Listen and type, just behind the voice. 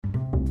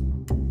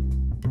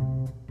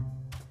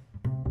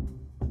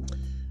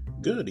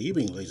Good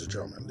evening, ladies and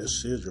gentlemen.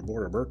 This is your boy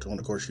Roberto, and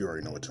of course you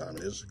already know what time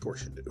it is. Of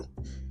course you do.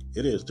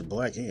 It is the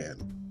Black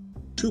Hand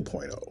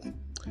 2.0.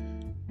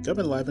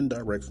 Coming live and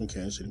direct from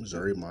Kansas City,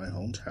 Missouri, my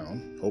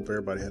hometown. Hope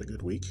everybody had a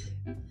good week.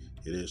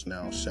 It is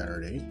now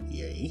Saturday,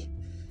 yay.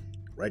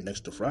 Right next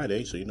to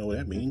Friday, so you know what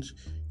that means.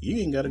 You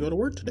ain't got to go to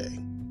work today.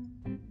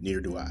 Neither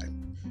do I,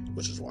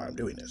 which is why I'm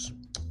doing this.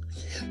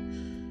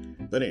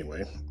 But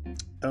anyway,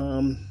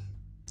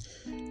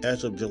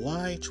 as of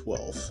July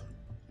 12th,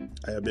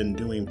 I have been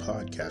doing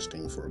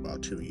podcasting for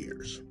about 2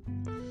 years.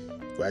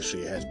 Well,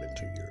 actually, it has been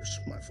 2 years,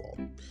 my fault.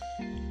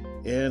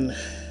 And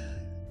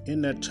in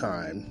that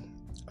time,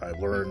 I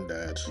learned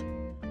that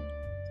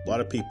a lot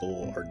of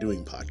people are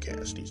doing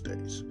podcasts these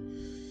days.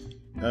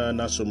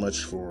 Not so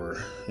much for,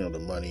 the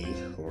money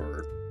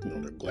or,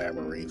 the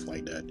glamour or anything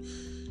like that.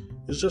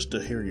 It's just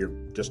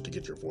to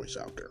get your voice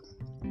out there.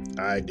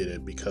 I did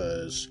it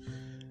because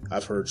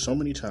I've heard so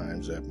many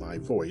times that my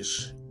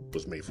voice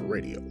was made for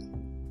radio.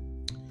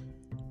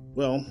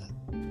 Well,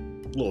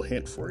 a little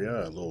hint for you,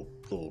 a little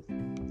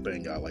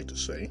thing I like to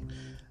say.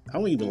 I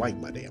don't even like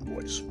my damn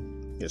voice.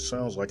 It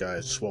sounds like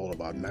I swallowed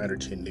about 9 or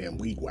 10 damn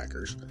weed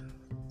whackers,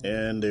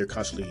 and they're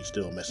constantly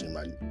still messing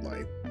my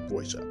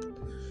voice up.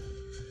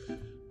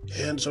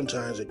 And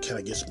sometimes it kind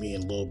of gets me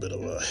in a little bit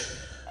of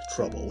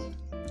trouble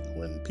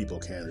when people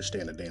can't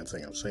understand the damn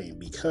thing I'm saying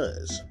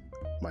because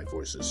my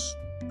voice is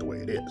the way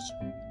it is.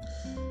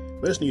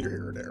 But it's neither here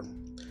nor there.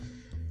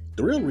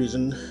 The real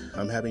reason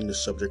I'm having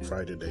this subject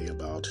Friday today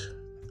about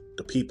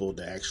the people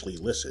that actually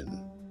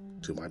listen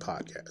to my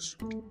podcast.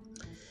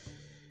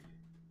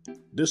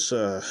 This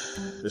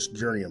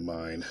journey of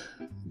mine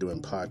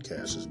doing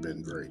podcasts has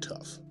been very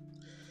tough.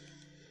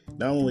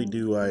 Not only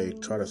do I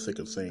try to think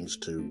of things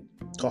to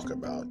talk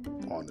about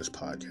on this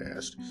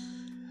podcast,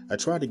 I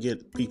try to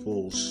get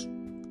people's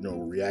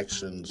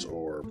reactions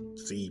or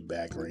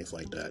feedback or anything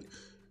like that,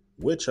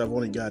 which I've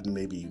only gotten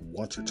maybe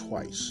once or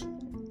twice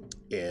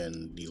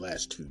in the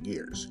last 2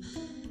 years.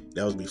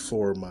 That was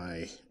before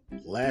my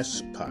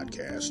last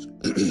podcast,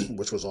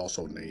 which was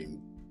also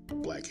named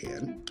Black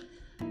Hand,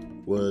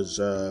 was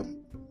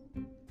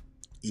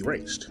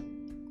erased,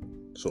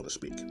 so to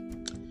speak.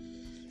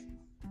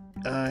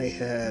 I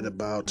had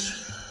about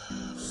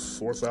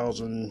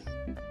 4,000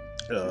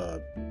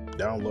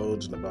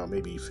 downloads and about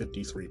maybe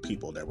 53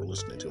 people that were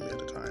listening to me at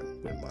the time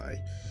when my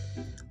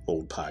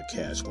old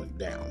podcast went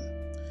down.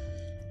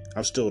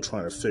 I'm still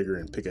trying to figure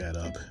and pick that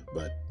up,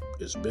 but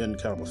it's been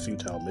kind of a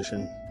futile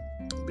mission,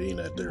 being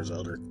that there's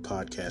other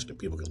podcasts that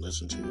people can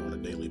listen to on a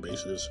daily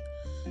basis.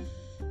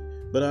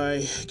 But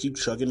I keep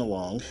chugging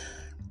along.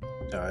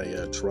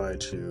 I try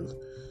to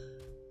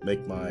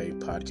make my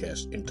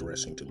podcast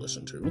interesting to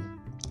listen to,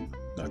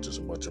 not just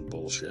a bunch of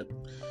bullshit.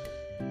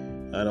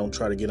 I don't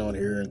try to get on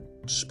here and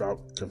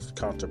spout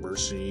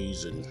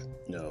controversies and,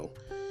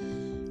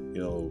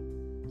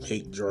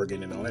 hate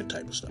jargon and all that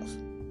type of stuff.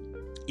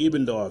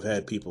 Even though I've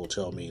had people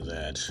tell me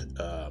that,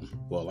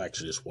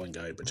 actually this one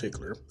guy in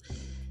particular,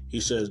 he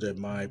says that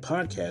my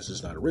podcast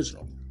is not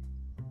original.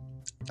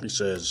 He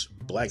says,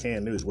 Black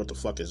Hand News, what the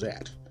fuck is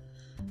that?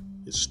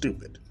 It's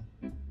stupid.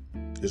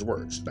 His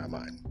words, not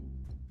mine.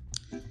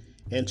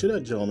 And to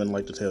that gentleman, I'd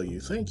like to tell you,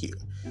 thank you.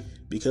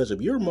 Because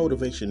of your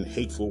motivation,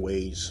 hateful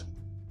ways,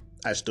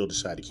 I still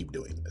decide to keep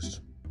doing this.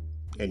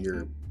 And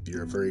you're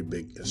a very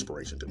big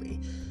inspiration to me.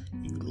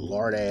 You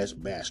lard-ass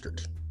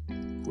bastard,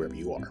 whoever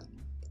you are.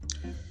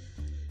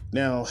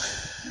 Now,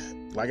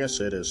 like I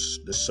said, this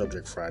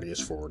subject Friday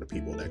is for the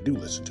people that do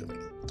listen to me.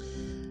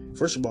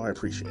 First of all, I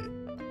appreciate it.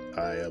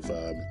 I have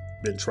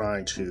been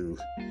trying to,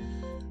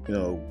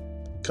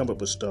 come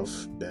up with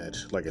stuff that,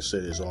 like I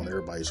said, is on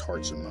everybody's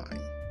hearts and mind.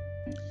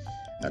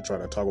 I try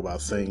to talk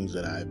about things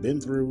that I've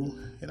been through,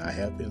 and I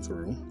have been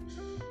through,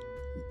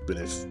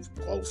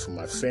 all from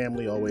my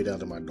family all the way down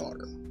to my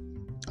daughter.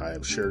 I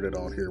have shared it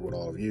on here with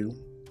all of you,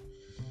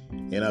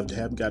 and I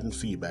have gotten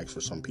feedback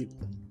for some people.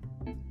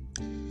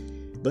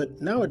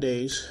 But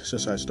nowadays,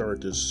 since I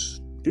started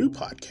this new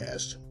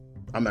podcast,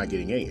 I'm not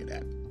getting any of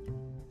that.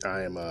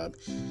 I am,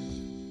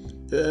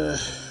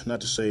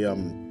 not to say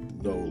I'm,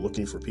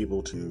 looking for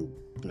people to,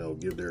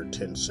 give their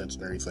 10 cents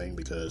and everything,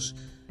 because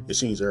it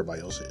seems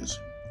everybody else is.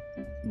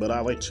 But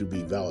I like to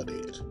be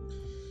validated.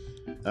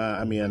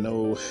 I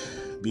know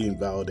being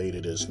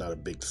validated is not a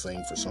big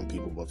thing for some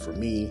people, but for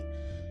me,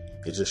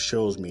 it just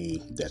shows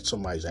me that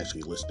somebody's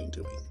actually listening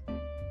to me.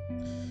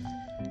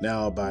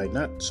 Now, by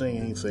not saying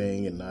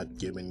anything and not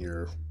giving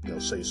your,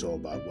 say-so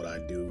about what I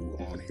do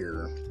on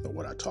here or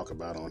what I talk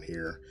about on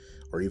here,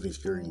 or even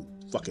if you're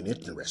fucking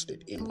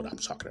interested in what I'm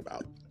talking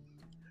about,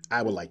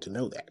 I would like to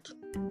know that.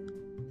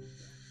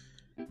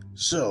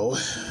 So,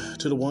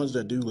 to the ones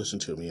that do listen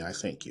to me, I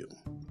thank you.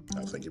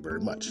 I thank you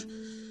very much.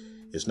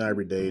 It's not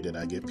every day that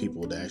I get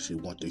people that actually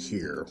want to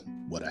hear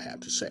what I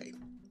have to say.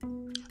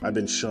 I've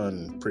been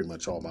shunned pretty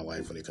much all my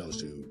life when it comes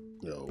to,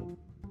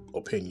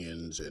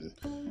 opinions and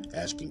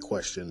asking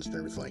questions and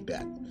everything like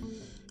that.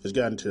 It's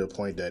gotten to a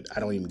point that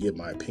I don't even give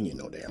my opinion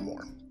no damn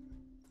more,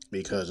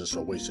 because it's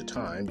a waste of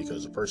time,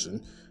 because the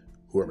person,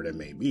 whoever that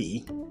may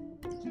be,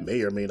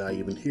 may or may not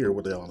even hear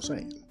what the hell I'm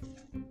saying.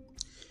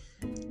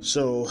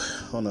 So,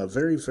 on a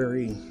very,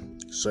 very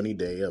sunny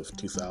day of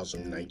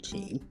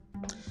 2019,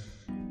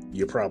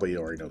 you probably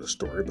already know the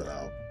story, but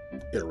I'll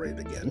iterate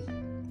it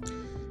again.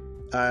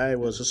 I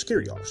was a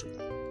security officer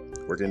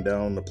working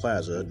down the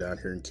plaza down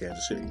here in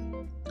Kansas City.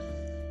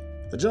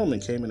 A gentleman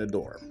came in the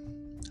door.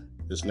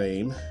 His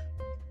name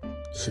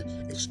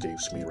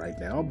escapes me right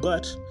now,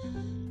 but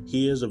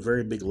he is a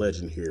very big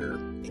legend here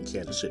in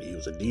Kansas City. He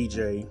was a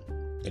DJ,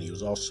 and he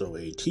was also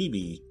a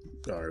TV,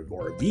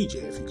 or a VJ,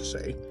 if you could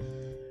say,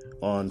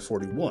 on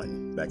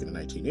 41 back in the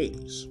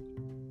 1980s.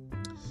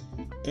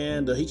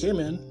 And he came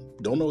in.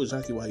 Don't know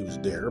exactly why he was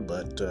there,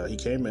 but he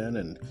came in,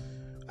 and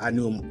I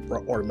knew him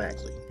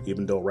automatically,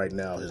 even though right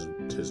now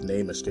his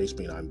name escapes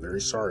me, and I'm very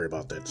sorry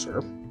about that,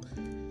 sir.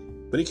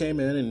 But he came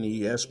in, and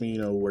he asked me,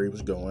 where he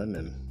was going,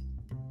 and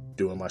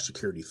doing my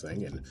security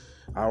thing, and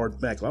I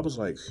was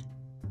like,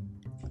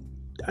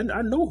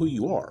 I know who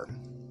you are.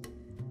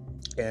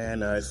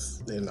 And I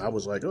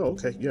was like, oh,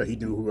 okay, yeah, he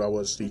knew who I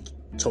was. He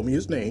told me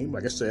his name.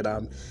 Like I said,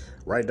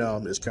 right now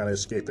it's kind of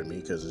escaping me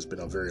because it's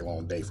been a very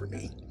long day for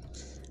me,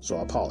 so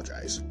I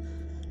apologize.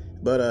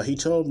 But he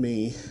told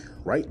me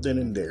right then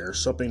and there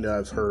something that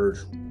I've heard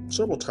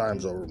several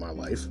times over my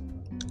life,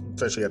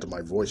 especially after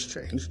my voice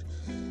changed,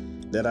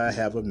 that I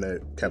have a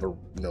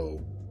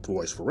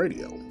voice for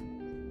radio.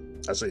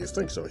 I said, you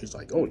think so? He's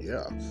like, oh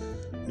yeah.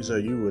 He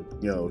said, you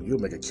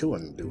would make a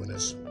killing doing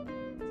this.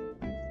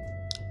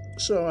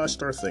 So I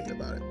started thinking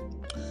about it.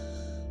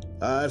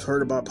 I've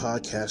heard about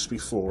podcasts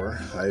before.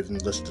 I've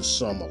listened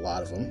to a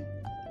lot of them,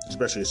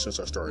 especially since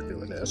I started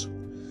doing this.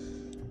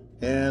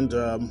 And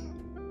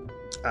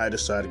I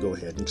decided to go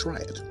ahead and try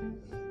it.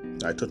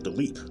 I took the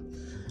leap.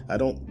 I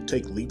don't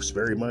take leaps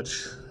very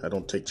much. I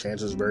don't take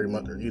chances very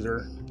much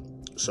either.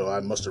 So I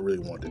must have really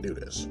wanted to do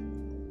this.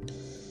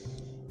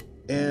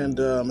 And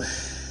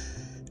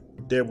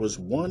there was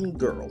one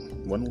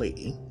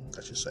lady,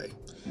 I should say,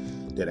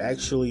 that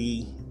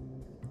actually,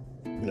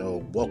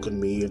 welcomed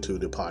me into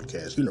the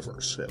podcast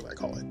universe, as I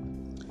call it.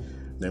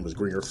 Her name was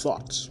Greener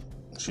Thoughts.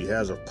 She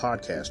has a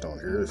podcast on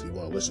here. If you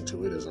want to listen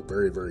to it, it's a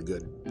very, very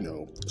good,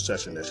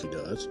 session that she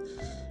does.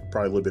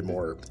 Probably a little bit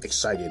more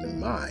exciting than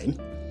mine.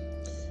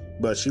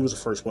 But she was the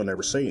first one to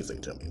ever say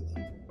anything to me.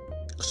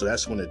 So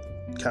that's when it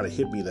kind of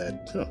hit me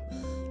that,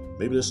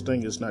 maybe this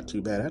thing is not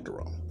too bad after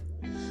all.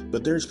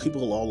 But there's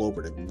people all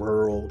over the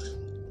world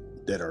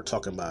that are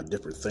talking about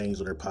different things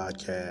on their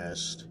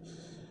podcast.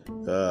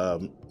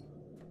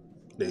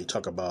 They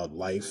talk about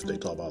life. They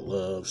talk about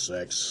love,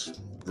 sex,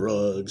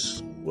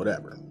 drugs,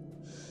 whatever.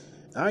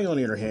 I, on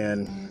the other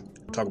hand,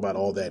 talk about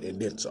all that and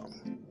then some.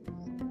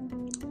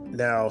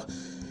 Now,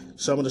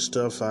 some of the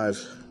stuff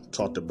I've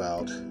talked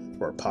about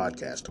or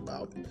podcast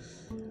about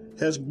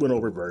has went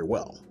over very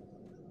well.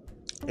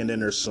 And then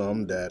there's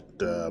some that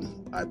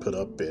I put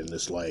up and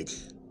it's like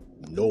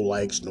no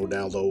likes, no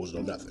downloads,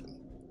 no nothing.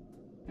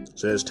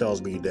 So this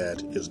tells me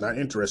that it's not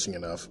interesting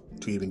enough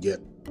to even get,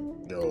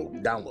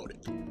 downloaded.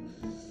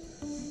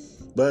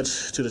 But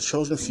to the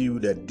chosen few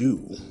that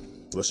do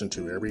listen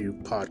to every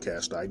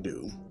podcast I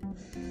do,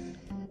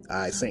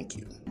 I thank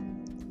you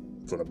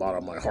from the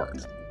bottom of my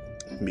heart,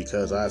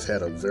 because I've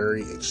had a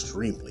very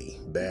extremely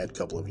bad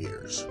couple of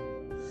years.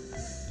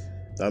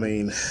 I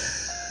mean,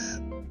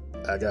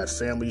 I got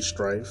family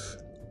strife,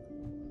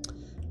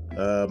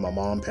 my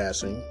mom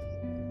passing,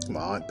 my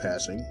aunt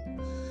passing,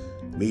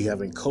 me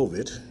having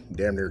COVID,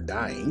 damn near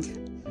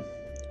dying,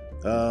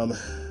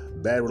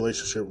 bad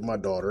relationship with my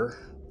daughter,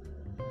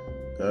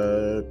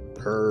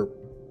 her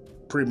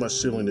pretty much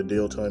sealing the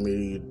deal, telling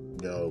me,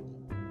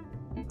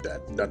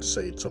 that not to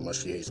say so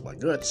much she hates my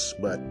guts,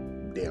 but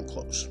damn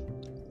close.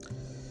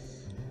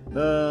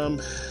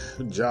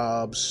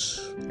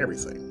 Jobs,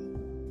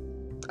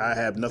 everything. I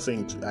had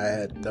nothing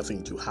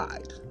to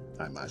hide,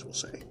 I might as well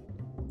say.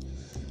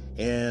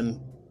 And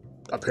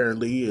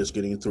apparently is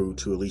getting through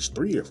to at least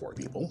 3 or 4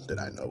 people that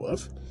I know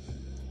of.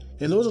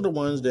 And those are the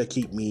ones that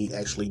keep me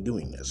actually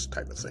doing this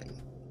type of thing.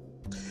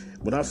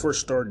 When I first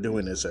started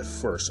doing this at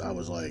first, I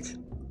was like,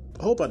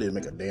 I hope I didn't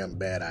make a damn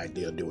bad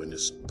idea doing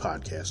this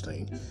podcast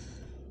thing.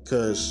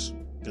 Because,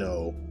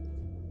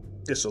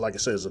 it's like I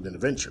said, it's an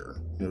adventure.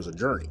 It was a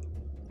journey.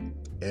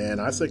 And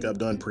I think I've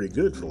done pretty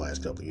good for the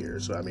last couple of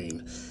years. I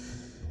mean,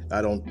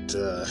 I'm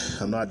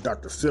not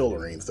Dr. Phil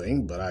or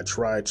anything, but I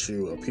try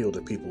to appeal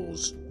to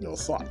people's,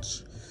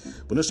 thoughts.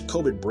 When this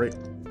COVID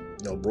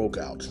broke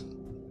out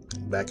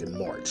back in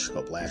March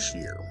of last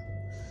year,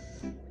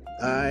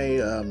 I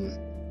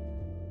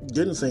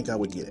didn't think I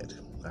would get it.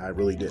 I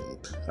really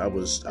didn't. I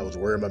was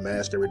wearing my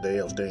mask every day.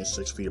 I was staying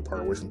 6 feet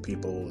apart away from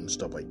people and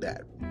stuff like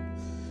that.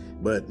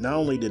 But not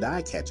only did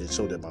I catch it,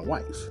 so did my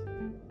wife.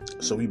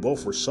 So we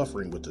both were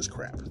suffering with this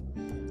crap.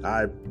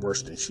 I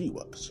worse than she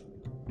was.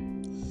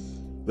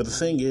 But the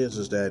thing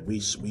is that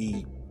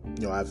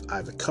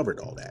I've covered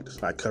all that.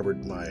 I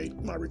covered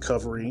my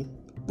recovery,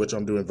 which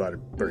I'm doing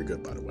very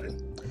good, by the way.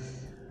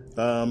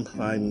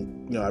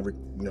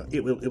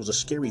 It was a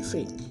scary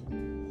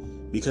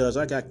thing because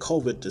I got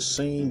COVID the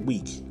same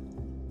week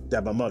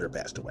that my mother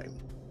passed away,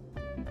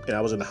 and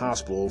I was in the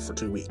hospital for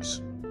 2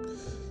 weeks.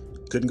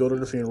 Couldn't go to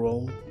the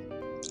funeral,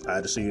 I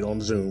had to see it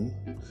on Zoom.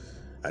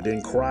 I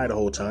didn't cry the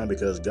whole time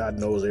because God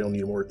knows they don't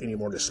need any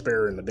more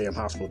despair in the damn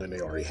hospital than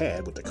they already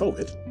had with the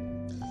COVID.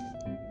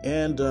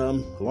 And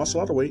lost a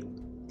lot of weight,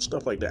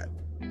 stuff like that.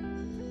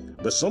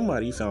 But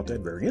somebody found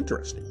that very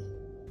interesting.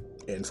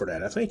 And for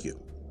that, I thank you.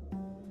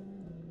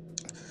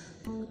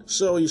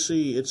 So you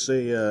see, it's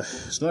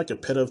not a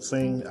competitive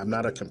thing. I'm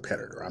not a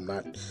competitor. I'm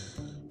not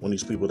one of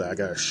these people that I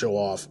gotta show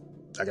off.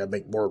 I gotta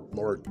make more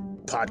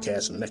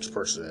podcasts than the next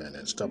person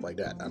and stuff like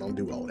that. I don't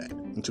do all that.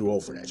 I'm too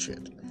old for that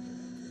shit.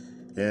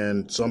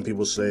 And some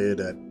people say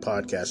that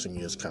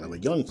podcasting is kind of a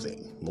young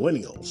thing.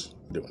 Millennials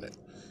doing it.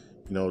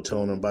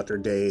 Telling them about their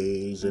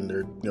days and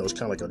their, it's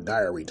kind of like a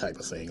diary type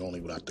of thing,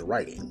 only without the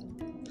writing.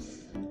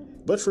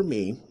 But for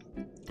me,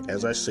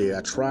 as I say,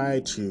 I try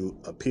to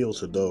appeal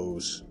to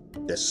those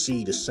that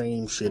see the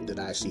same shit that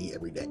I see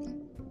every day.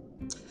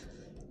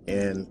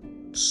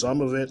 And some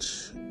of it,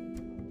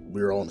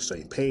 we're all on the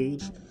same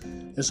page,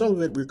 and some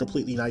of it, we're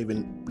completely not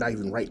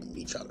even writing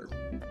each other.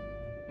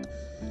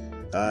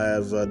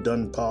 I've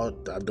done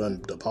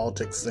the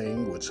politics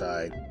thing, which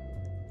I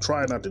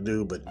try not to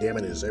do, but damn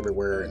it, is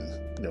everywhere,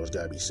 and it's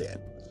got to be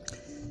said.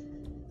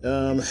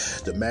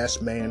 The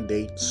mask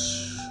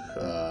mandates,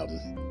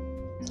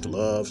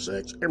 love,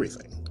 sex,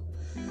 everything.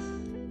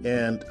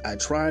 And I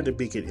try to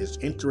make it as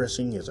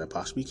interesting as I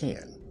possibly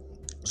can,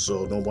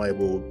 so nobody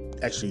will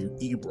actually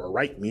either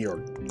write me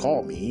or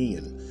call me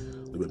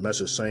and leave a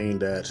message saying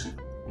that,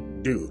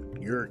 dude,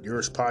 your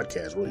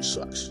podcast really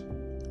sucks.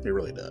 It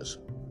really does.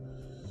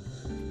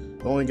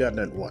 Only gotten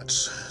that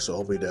once, so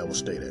hopefully that will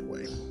stay that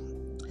way.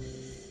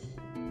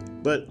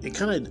 But it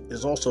kind of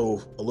is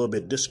also a little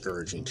bit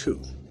discouraging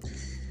too.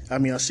 I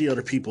mean, I've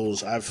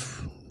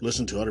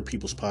listened to other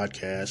people's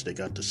podcasts. They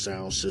got the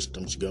sound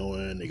systems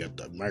going. They got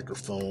the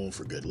microphone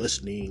for good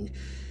listening.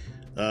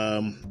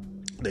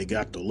 They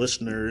got the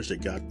listeners. They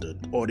got the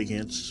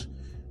audience.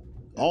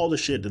 All the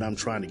shit that I'm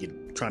trying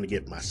to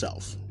get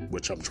myself,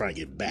 which I'm trying to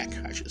get back,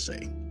 I should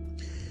say.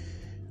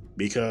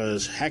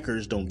 Because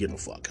hackers don't give a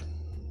fuck.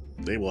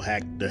 They will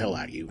hack the hell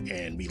out of you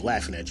and be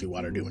laughing at you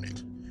while they're doing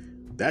it.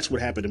 That's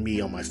what happened to me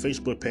on my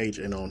Facebook page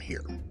and on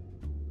here.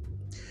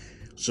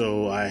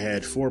 So I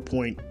had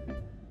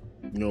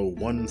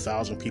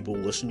 1,000 people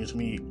listening to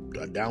me,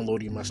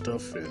 downloading my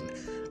stuff, and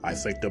I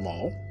thank them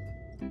all.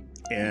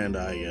 And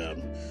I,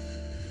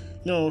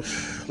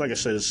 like I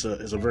said, it's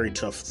a very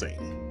tough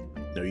thing.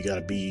 You got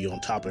to be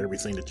on top of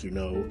everything that you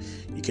know.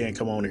 You can't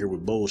come on here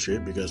with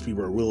bullshit because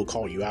people will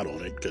call you out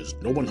on it because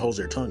no one holds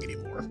their tongue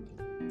anymore.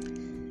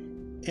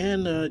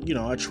 And,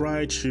 I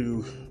try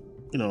to,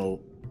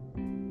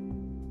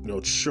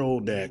 show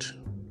that,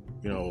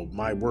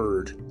 my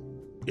word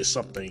is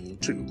something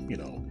too,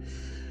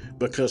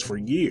 because for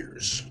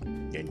years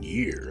and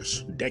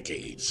years,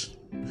 decades,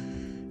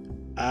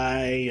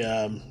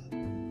 I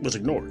was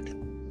ignored.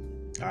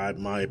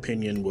 My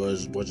opinion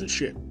wasn't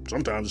shit.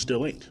 Sometimes it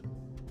still ain't.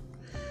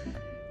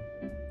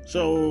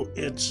 So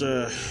it's,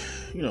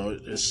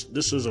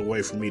 this is a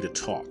way for me to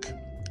talk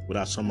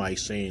without somebody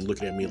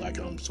looking at me like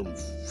I'm some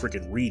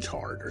freaking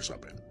retard or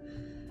something,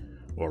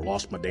 or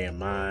lost my damn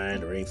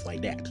mind or anything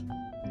like that.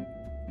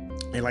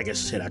 And like I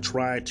said, I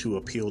try to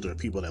appeal to the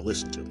people that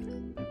listen to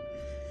me.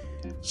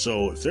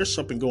 So if there's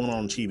something going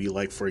on TV,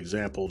 like for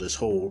example, this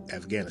whole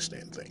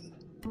Afghanistan thing.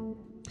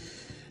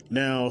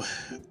 Now,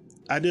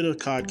 I did a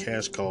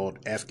podcast called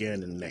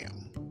Afghan and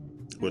Nam,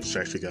 which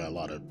actually got a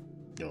lot of,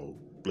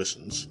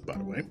 listens, by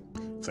the way.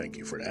 Thank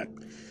you for that.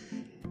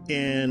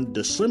 And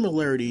the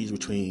similarities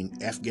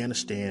between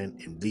Afghanistan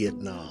and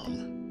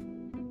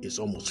Vietnam is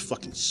almost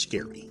fucking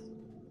scary.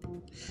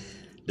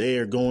 They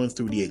are going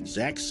through the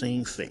exact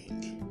same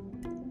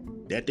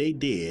thing that they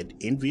did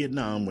in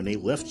Vietnam when they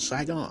left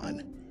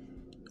Saigon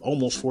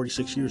almost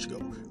 46 years ago.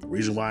 The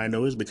reason why I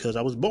know is because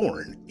I was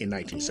born in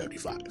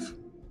 1975.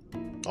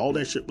 All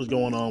that shit was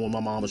going on when my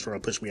mom was trying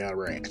to push me out of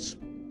her ass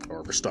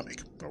or her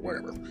stomach or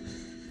whatever.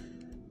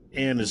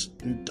 And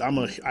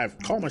I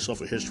call myself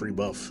a history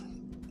buff.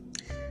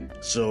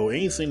 So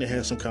anything that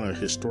has some kind of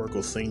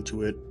historical thing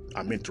to it,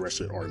 I'm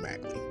interested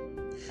automatically.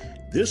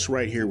 This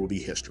right here will be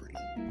history.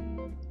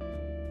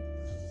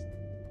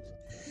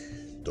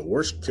 The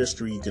worst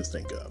history you can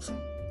think of.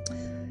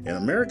 And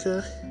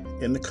America,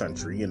 in the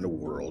country, in the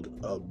world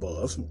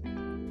above,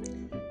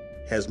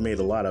 has made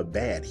a lot of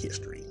bad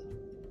history.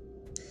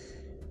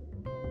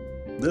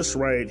 This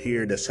right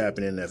here that's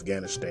happening in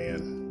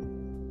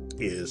Afghanistan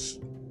is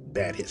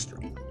bad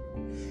history.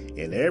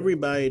 And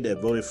everybody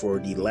that voted for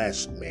the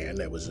last man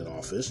that was in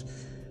office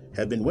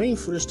have been waiting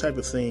for this type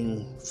of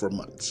thing for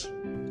months.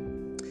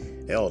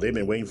 Hell, they've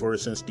been waiting for it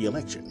since the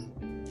election.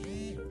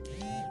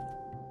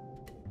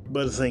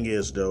 But the thing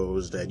is, though,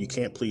 is that you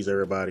can't please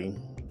everybody.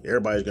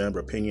 Everybody's going to have an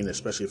opinion,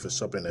 especially if it's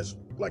something that's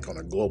like on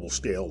a global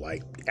scale,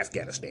 like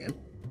Afghanistan.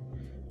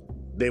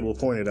 They will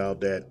point it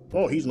out that,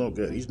 oh, he's no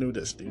good. He's new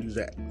this, he's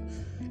that.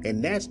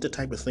 And that's the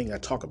type of thing I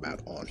talk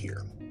about on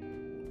here.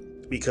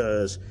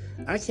 Because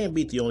I can't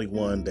be the only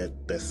one that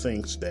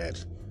thinks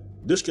that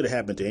this could have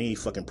happened to any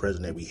fucking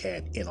president we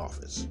had in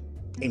office.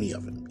 Any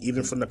of them,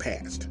 even from the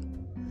past.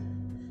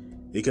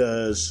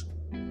 Because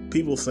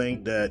people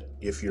think that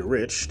if you're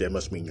rich, that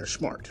must mean you're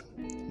smart.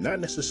 Not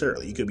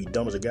necessarily. You could be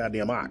dumb as a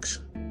goddamn ox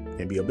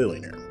and be a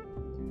billionaire,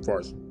 as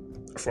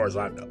far as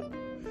I know.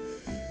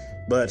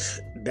 But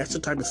that's the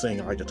type of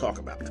thing I like to talk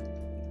about.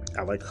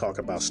 I like to talk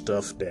about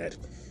stuff that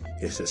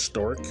is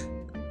historic,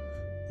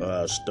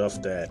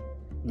 stuff that,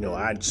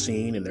 I'd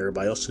seen and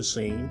everybody else has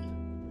seen.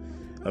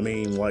 I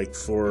mean, like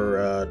for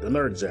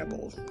another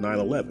example,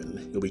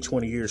 9/11. It'll be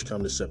 20 years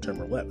come to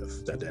September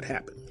 11th that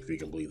happened, if you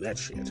can believe that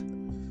shit.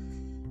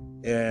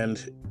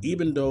 And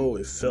even though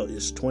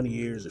it's 20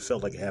 years, it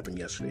felt like it happened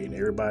yesterday, and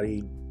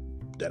everybody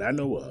that I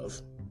know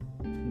of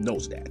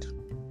knows that.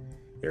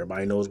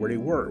 Everybody knows where they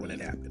were when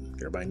it happened.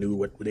 Everybody knew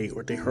what they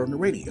heard on the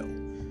radio.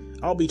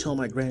 I'll be telling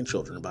my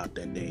grandchildren about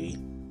that day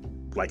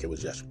like it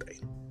was yesterday.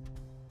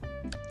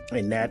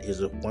 And that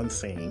is one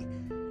thing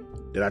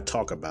that I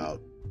talk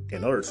about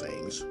and other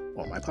things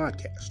on my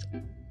podcast.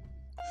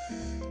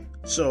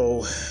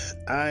 So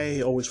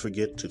I always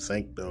forget to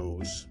thank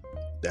those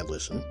that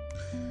listen.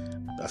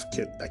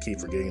 I keep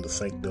forgetting to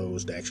thank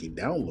those that actually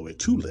download it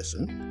to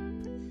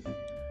listen.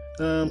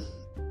 And,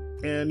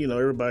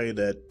 everybody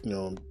that,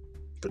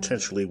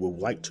 potentially would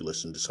like to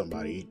listen to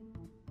somebody,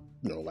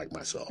 like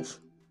myself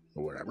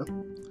or whatever.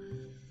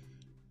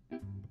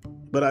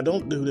 But I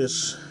don't do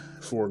this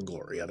for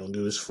glory. I don't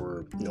do this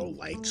for,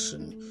 likes,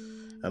 and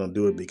I don't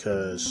do it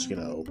because,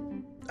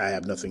 I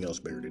have nothing else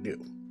better to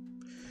do.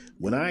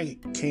 When I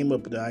came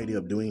up with the idea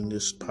of doing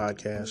this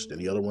podcast and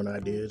the other one I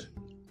did,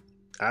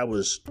 I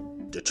was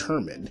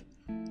determined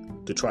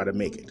to try to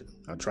make it.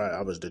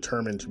 I was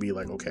determined to be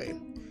like, okay,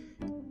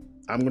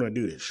 I'm going to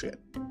do this shit.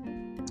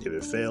 If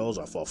it fails,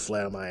 I'll fall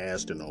flat on my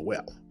ass, then oh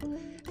well.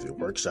 If it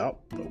works out,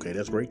 okay,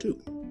 that's great too.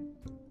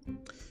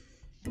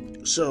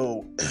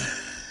 So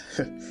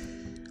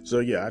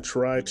yeah, I'm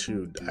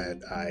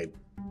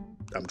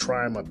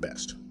trying my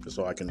best. That's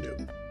all I can do.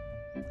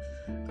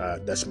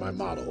 That's my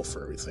motto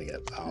for everything.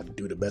 I'll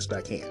do the best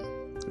I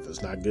can. If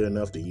it's not good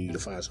enough, then you need to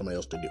find somebody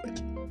else to do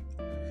it.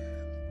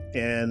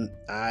 And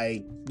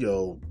I,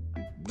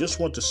 just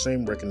want the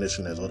same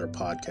recognition as other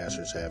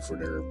podcasters have for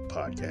their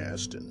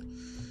podcast, and,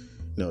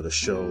 to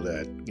show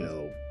that,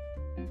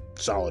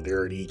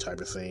 solidarity type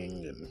of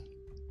thing and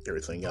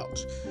everything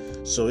else.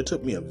 So it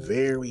took me a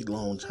very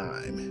long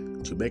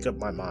time to make up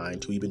my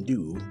mind to even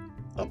do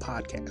a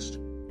podcast,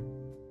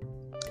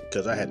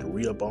 because I had to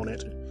read up on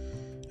it,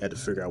 had to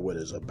figure out what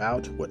it's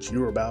about, what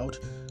you're about,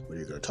 what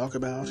you're going to talk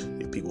about,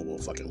 if people will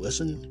fucking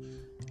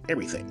listen,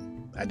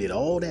 everything. I did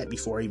all that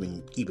before I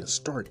even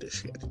start this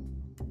shit.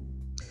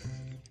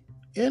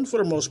 And for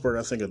the most part,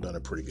 I think I've done a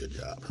pretty good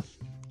job.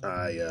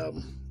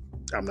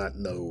 I'm not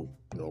no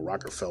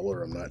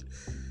Rockefeller. I'm not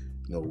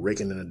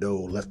raking in the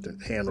dough left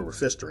hand over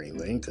fist or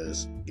anything,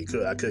 because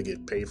I could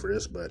get paid for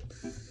this, but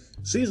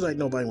it seems like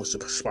nobody wants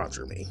to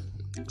sponsor me.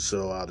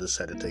 So I'll just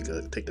have to take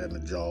that in the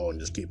jaw and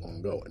just keep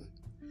on going.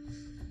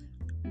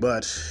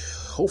 But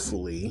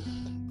hopefully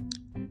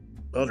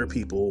other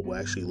people will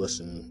actually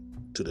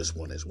listen to this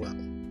one as well.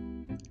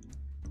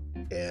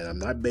 And I'm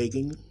not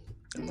begging.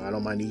 I'm not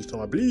on my knees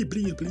telling please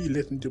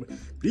listen to me.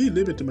 Please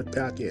listen to my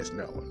podcast.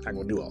 No, I'm not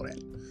going to do all that.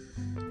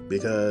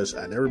 Because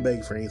I never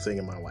begged for anything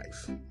in my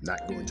life.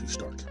 Not going to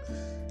start.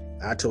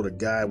 I told a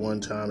guy one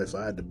time, if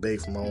I had to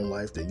beg for my own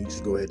life, then you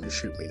just go ahead and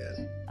shoot me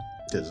then.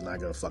 Because it's not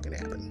going to fucking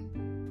happen.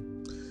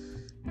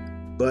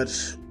 But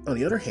on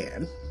the other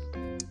hand,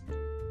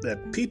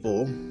 that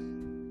people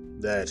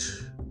that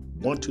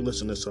want to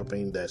listen to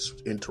something that's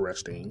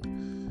interesting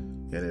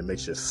and it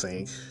makes you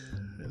think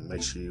and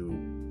makes you,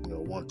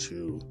 want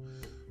to,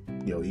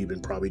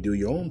 even probably do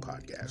your own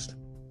podcast.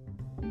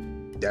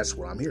 That's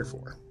what I'm here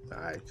for.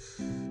 I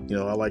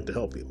like to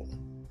help people.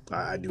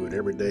 I do it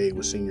every day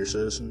with senior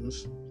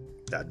citizens.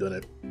 I've done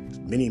it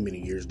many, many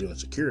years doing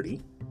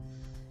security,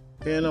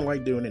 and I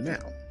like doing it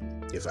now,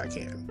 if I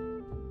can.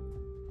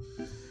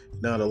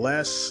 Now, the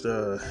last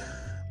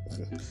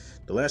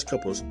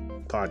couple of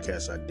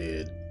podcasts I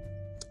did,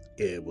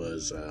 it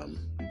was,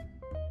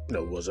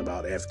 was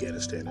about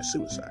Afghanistan and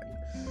suicide.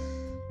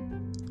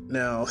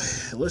 Now,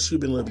 unless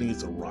you've been living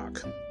beneath a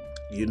rock,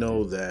 you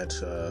know that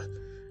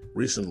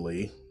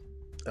recently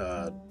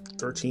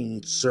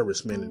 13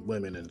 servicemen and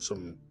women and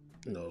some,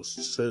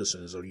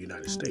 citizens of the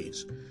United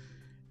States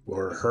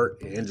were hurt,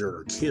 injured,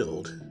 or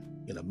killed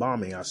in a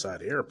bombing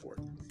outside the airport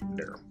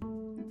there.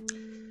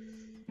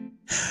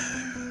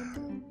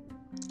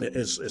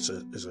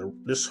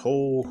 This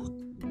whole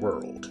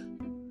world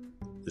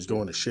is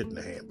going to shit in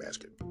the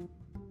handbasket.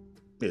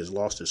 It has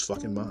lost its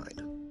fucking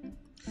mind.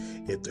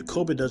 If the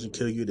COVID doesn't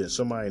kill you, then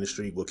somebody in the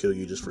street will kill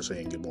you just for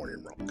saying good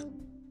morning wrong.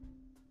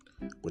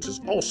 Which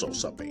is also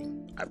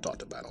something I've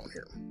talked about on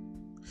here.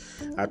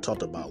 I've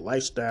talked about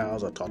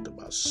lifestyles. I've talked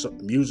about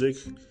music.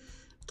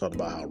 Talked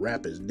about how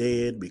rap is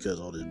dead because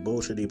all this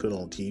bullshit they put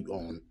on TV,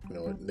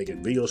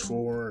 making videos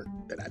for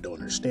that I don't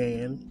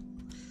understand.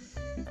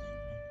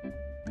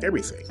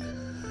 Everything.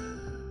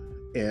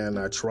 And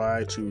I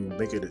try to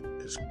make it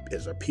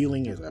as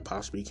appealing as I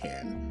possibly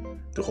can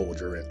to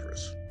hold your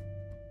interest.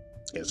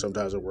 And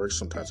sometimes it works,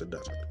 sometimes it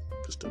doesn't.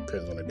 Just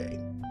depends on the day.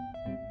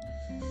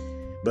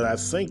 But I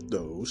thank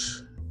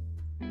those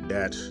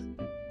that,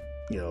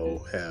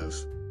 have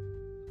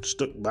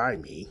stuck by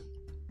me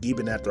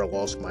even after I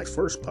lost my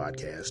first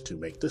podcast to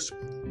make this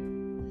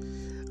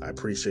one. I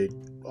appreciate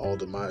all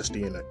the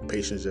modesty and the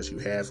patience that you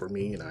have for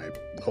me, and I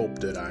hope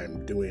that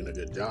I'm doing a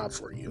good job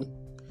for you.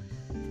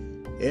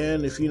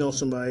 And if you know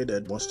somebody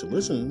that wants to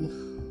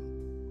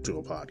listen to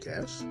a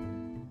podcast,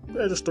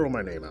 just throw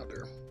my name out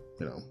there,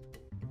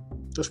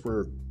 just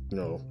for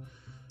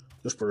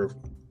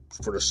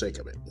the sake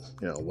of it,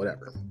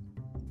 whatever.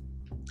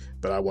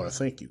 But I want to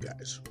thank you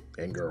guys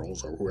and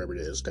girls or whoever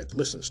it is that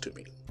listens to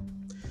me,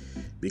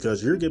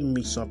 because you're giving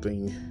me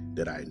something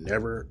that I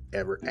never,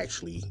 ever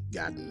actually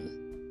gotten,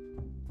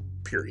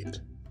 period.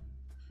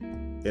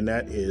 And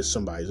that is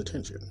somebody's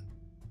attention.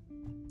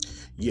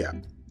 Yeah,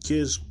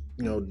 kids,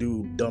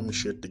 do dumb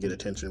shit to get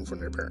attention from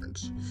their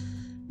parents.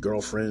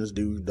 Girlfriends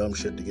do dumb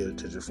shit to get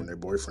attention from their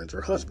boyfriends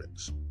or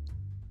husbands.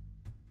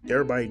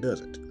 Everybody does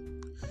it.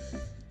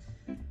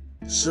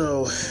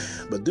 So,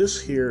 but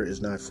this here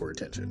is not for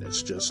attention.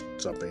 It's just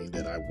something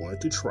that I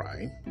wanted to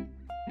try,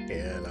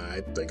 and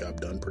I think I've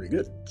done pretty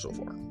good so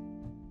far.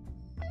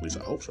 At least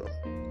I hope so.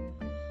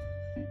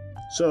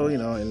 So,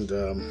 and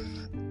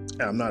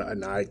I'm not,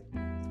 and I,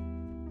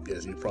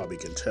 as you probably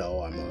can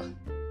tell,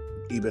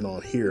 even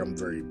on here, I'm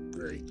very,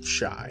 very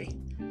shy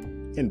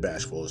and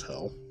bashful as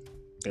hell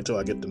until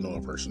I get to know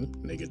a person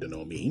and they get to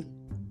know me.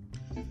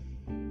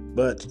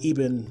 But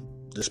even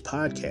this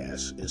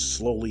podcast is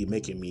slowly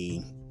making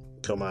me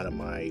come out of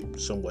my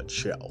somewhat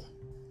shell.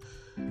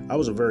 I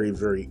was a very,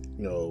 very,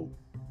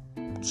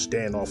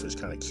 standoffish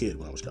kind of kid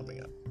when I was coming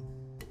up,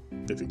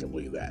 if you can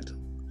believe that.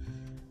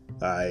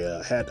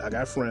 I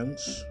got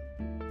friends.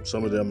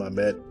 Some of them I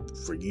met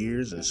for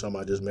years, and some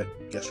I just met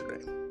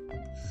yesterday.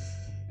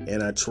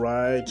 And I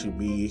try to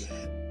be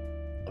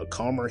a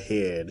calmer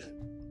head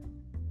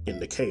in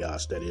the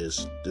chaos that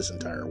is this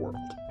entire world.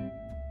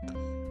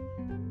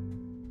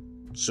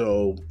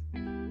 So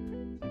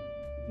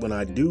when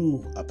I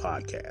do a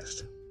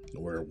podcast,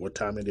 or what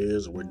time it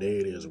is, or what day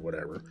it is, or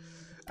whatever,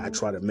 I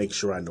try to make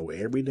sure I know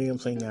every damn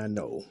thing I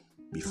know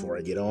before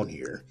I get on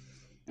here,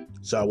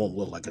 so I won't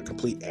look like a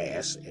complete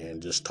ass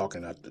and just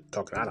talking out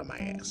of my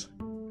ass.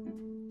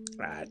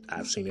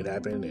 I've seen it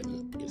happen,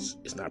 and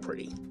it's not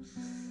pretty.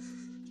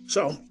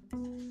 So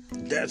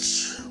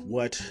that's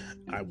what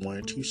I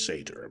wanted to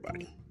say to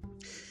everybody.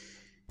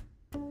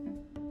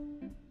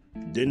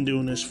 Been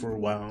doing this for a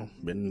while,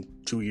 been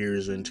 2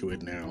 years into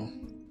it now,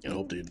 and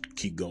hope to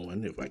keep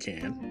going if I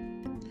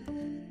can.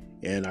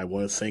 And I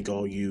want to thank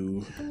all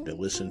you that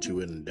listen to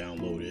it and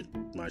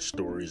downloaded my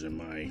stories and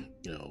my,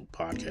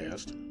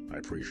 podcast. I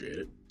appreciate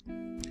it.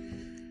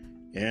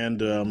 And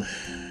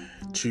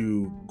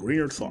to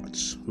Greener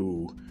Thoughts,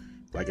 who,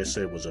 like I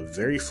said, was the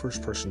very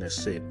first person that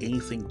said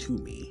anything to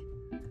me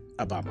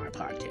about my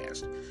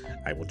podcast,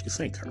 I want to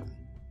thank her.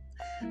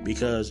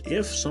 Because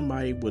if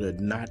somebody would have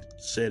not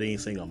said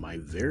anything on my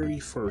very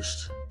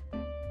first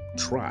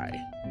try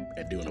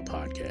at doing a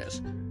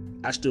podcast,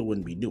 I still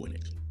wouldn't be doing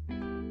it.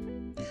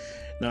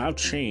 Now, I've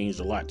changed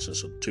a lot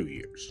since 2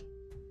 years.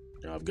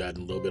 Now, I've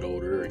gotten a little bit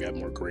older, I got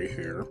more gray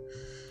hair,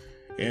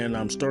 and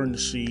I'm starting to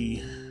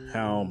see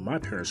how my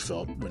parents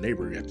felt when they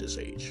were at this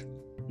age.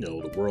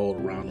 The world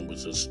around them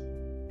was just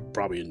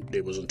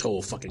it was in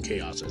total fucking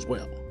chaos as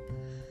well.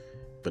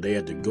 But they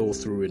had to go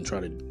through and try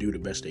to do the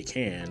best they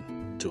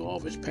can to all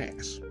of its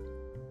past.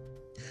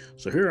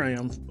 So here I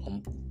am,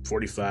 I'm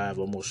 45,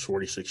 almost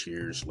 46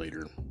 years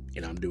later,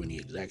 and I'm doing the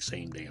exact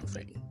same damn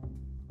thing.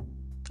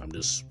 I'm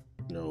just,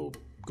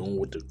 going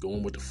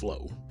with the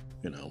flow,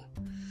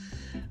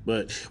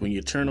 But when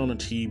you turn on the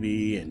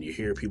TV and you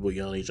hear people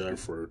yelling at each other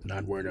for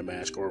not wearing a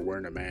mask or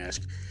wearing a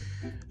mask,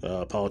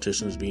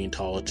 politicians being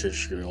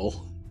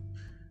politicianal,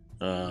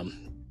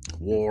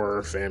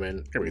 war,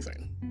 famine,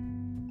 everything,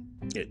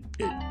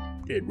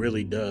 it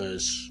really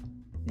does,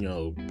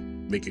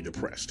 make you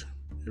depressed.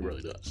 It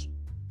really does.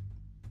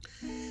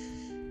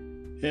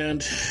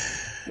 And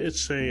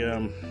it's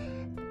a,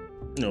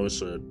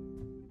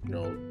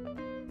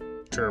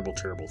 terrible,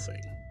 terrible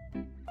thing.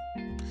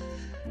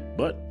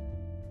 But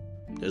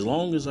as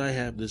long as I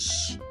have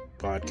this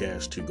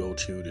podcast to go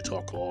to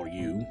talk to all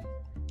you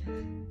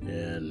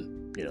and,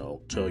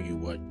 tell you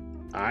what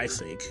I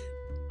think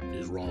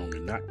is wrong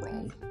and not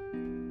wrong,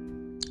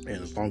 and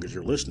as long as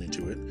you're listening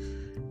to it,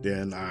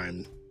 then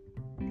I'm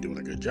doing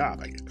a good job,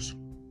 I guess.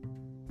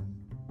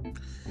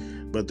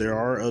 But there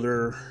are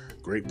other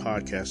great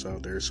podcasts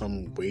out there,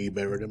 some way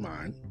better than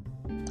mine.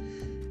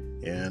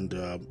 And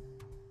I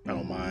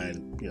don't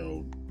mind,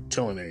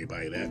 telling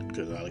anybody that,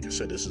 because like I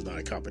said, this is not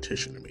a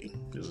competition to me.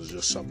 This is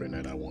just something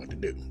that I want to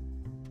do.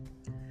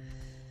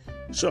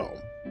 So,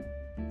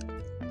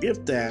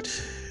 if that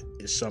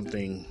is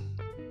something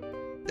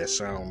that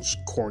sounds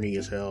corny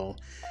as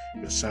hell,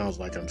 if it sounds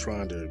like I'm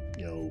trying to,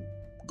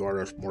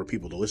 garner more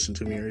people to listen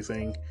to me or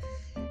anything,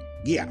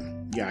 yeah,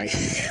 I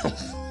am.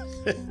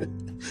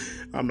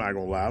 I'm not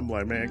gonna lie. I'm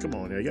like, man, come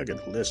on, y'all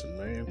got to listen,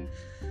 man.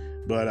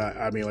 But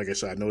I mean, like I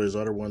said, I know there's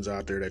other ones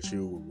out there that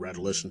you would rather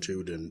listen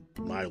to than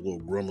my little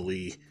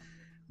grumbly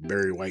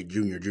Barry White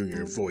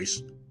Jr.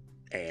 voice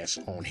ass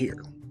on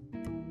here.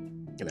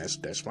 And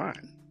that's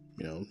fine.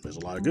 There's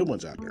a lot of good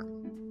ones out there.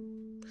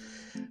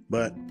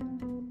 But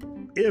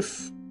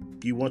if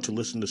you want to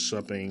listen to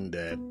something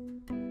that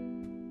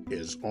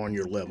is on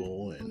your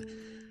level and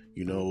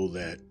you know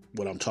that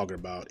what I'm talking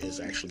about is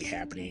actually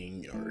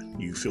happening, or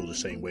you feel the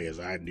same way as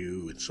I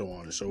do, and so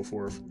on and so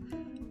forth,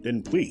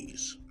 then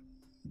please,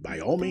 by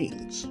all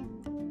means,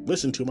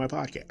 listen to my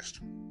podcast.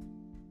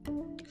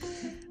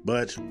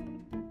 But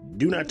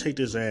do not take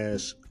this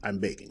as I'm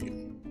begging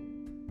you.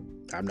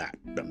 I'm not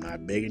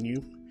begging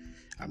you.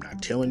 I'm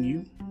not telling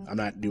you. I'm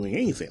not doing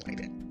anything like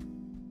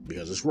that,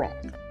 because it's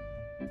wrong.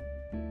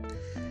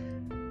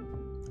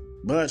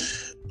 But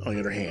on the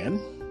other hand,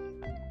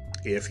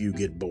 if you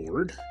get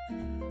bored,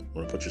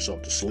 want to put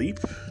yourself to sleep,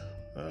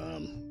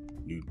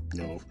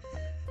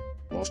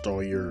 lost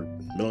all your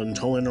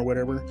melatonin or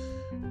whatever,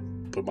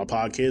 put my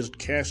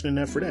podcast in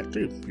there for that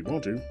too, if you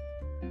want to.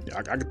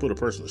 I could put a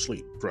person to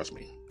sleep, trust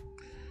me.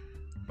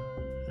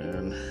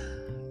 And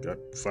got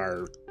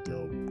fire,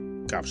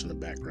 cops in the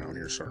background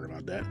here, sorry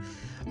about that.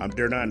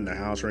 They're not in the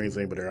house or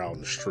anything, but they're out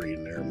in the street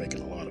and they're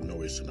making a lot of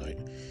noise tonight.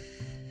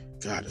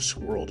 God, this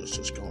world is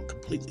just going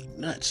completely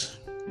nuts.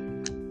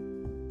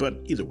 But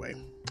either way,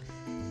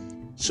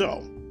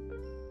 so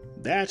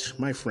that,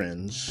 my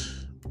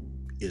friends,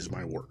 is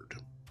my word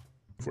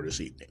for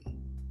this evening.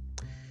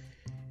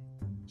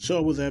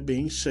 So with that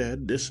being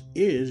said, this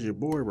is your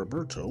boy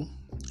Roberto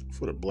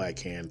for the Black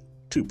Hand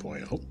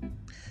 2.0.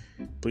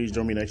 Please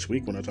join me next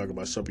week when I talk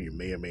about something you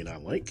may or may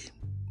not like.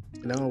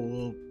 And I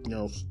will,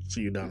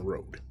 see you down the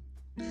road.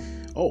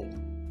 Oh,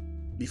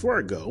 before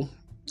I go,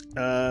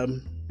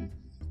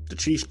 the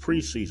Chiefs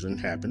preseason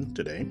happened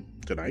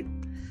tonight,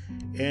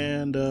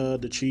 and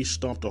the Chiefs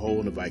stomped a hole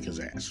in the Vikings'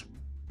 ass.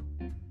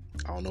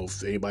 I don't know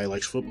if anybody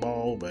likes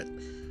football, but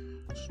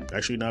it's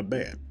actually not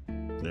bad.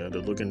 They're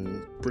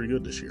looking pretty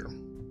good this year.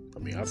 I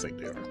mean, I think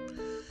they are.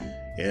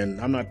 And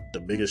I'm not the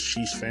biggest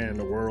Chiefs fan in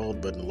the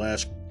world, but in the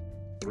last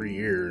 3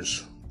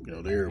 years,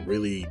 they're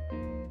really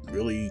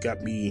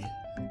got me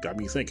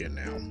thinking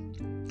now.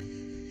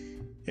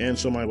 And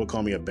somebody will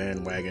call me a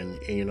bandwagon,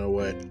 and you know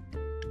what?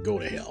 Go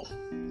to hell,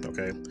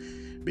 okay?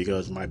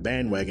 Because my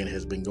bandwagon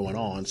has been going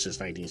on since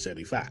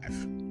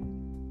 1975.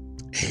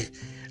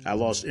 I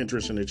lost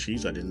interest in the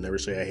Chiefs. I didn't never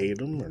say I hated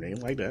them or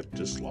anything like that.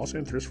 Just lost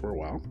interest for a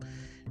while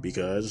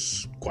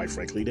because, quite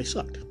frankly, they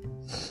sucked.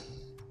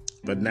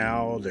 But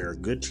now they're a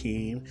good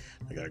team.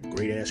 They got a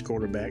great-ass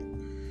quarterback.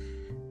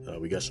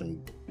 We got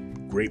some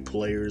great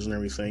players and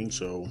everything.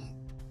 So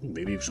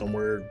maybe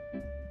somewhere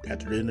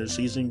after the end of the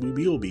season,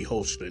 we will be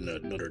hosting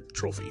another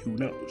trophy. Who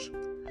knows?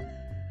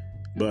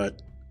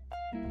 But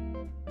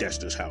that's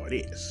just how it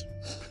is,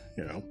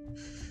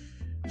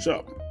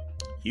 So,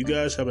 you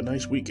guys have a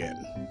nice weekend,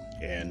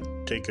 and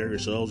take care of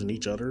yourselves and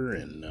each other,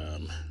 and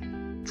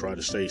try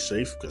to stay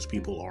safe, because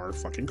people are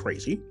fucking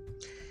crazy,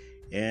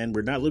 and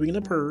we're not living in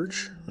a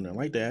purge, or nothing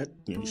like that.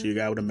 You see a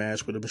guy with a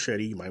mask with a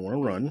machete, you might want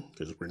to run,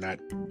 because we're not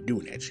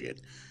doing that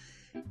shit.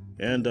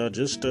 And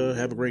just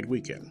have a great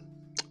weekend.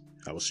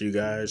 I will see you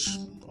guys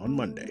on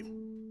Monday.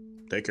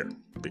 Take care.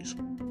 Peace.